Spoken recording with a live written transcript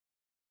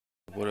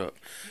What up?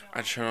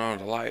 I turn on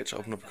the lights,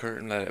 open up a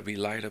curtain, let it be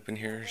light up in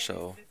here.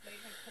 So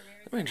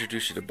let me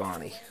introduce you to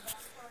Bonnie.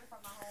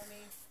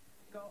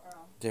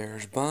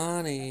 There's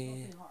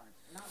Bonnie.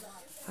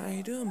 How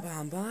you doing,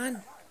 Bon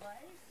Bon?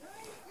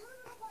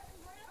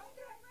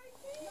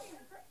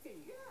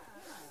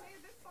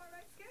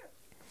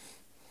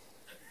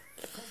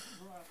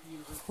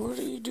 What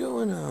are you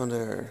doing down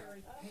there?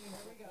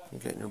 You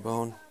getting your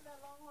bone?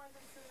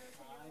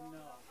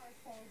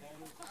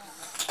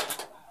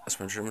 That's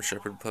my German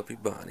Shepherd puppy,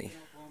 Bonnie.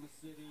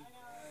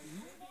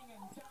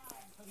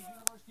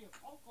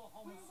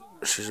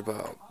 She's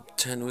about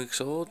 10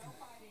 weeks old.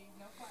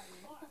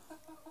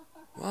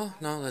 Well,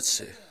 no, let's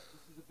see.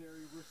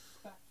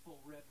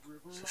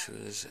 So she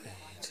was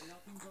 8.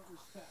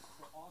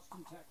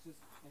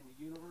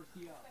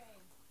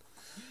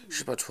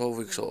 She's about 12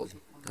 weeks old.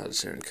 I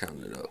just here and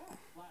counted it up.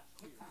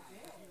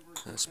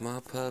 That's my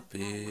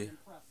puppy.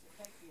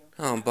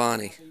 Oh,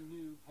 Bonnie.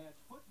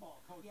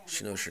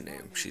 She knows your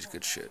name. She's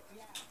good shit.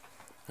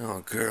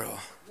 Oh, girl.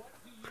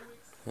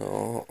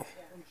 Oh.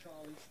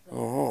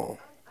 Oh.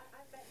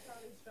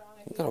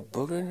 You got a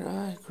booger in your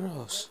eye?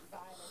 Gross.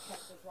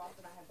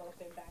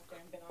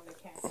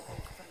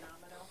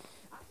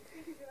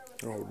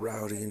 Oh,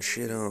 rowdy and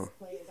shit, huh?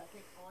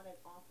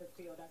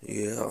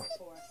 Yeah.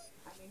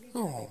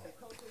 Oh.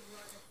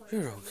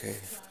 You're okay.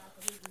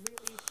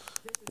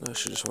 No,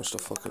 she just wants to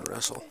fucking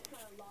wrestle.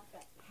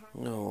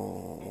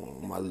 No,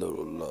 my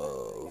little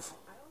love.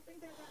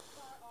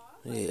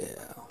 Yeah.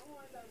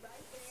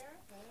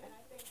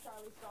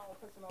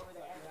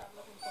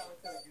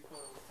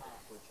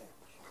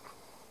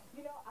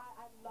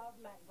 I love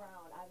Mac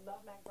Brown. I love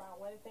Mac Brown.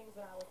 One of the things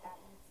when I was at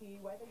UT,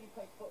 whether you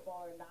play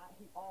football or not,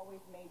 he always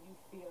made you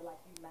feel like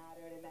you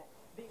mattered and that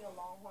being a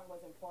Longhorn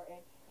was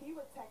important. He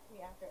would text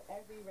me after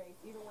every race,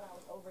 even when I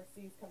was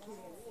overseas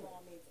competing in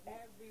small meets.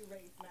 Every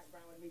race, Mac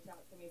Brown would reach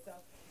out to me. So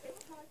it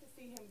was hard to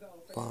see him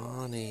go.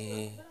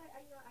 Bonnie.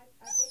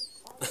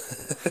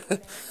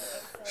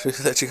 She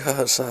let you go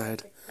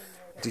outside.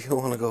 Do you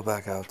want to go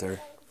back out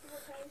there?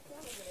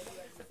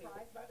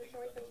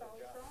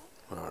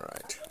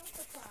 Alright.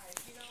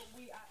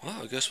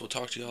 Well, I guess we'll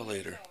talk to y'all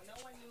later.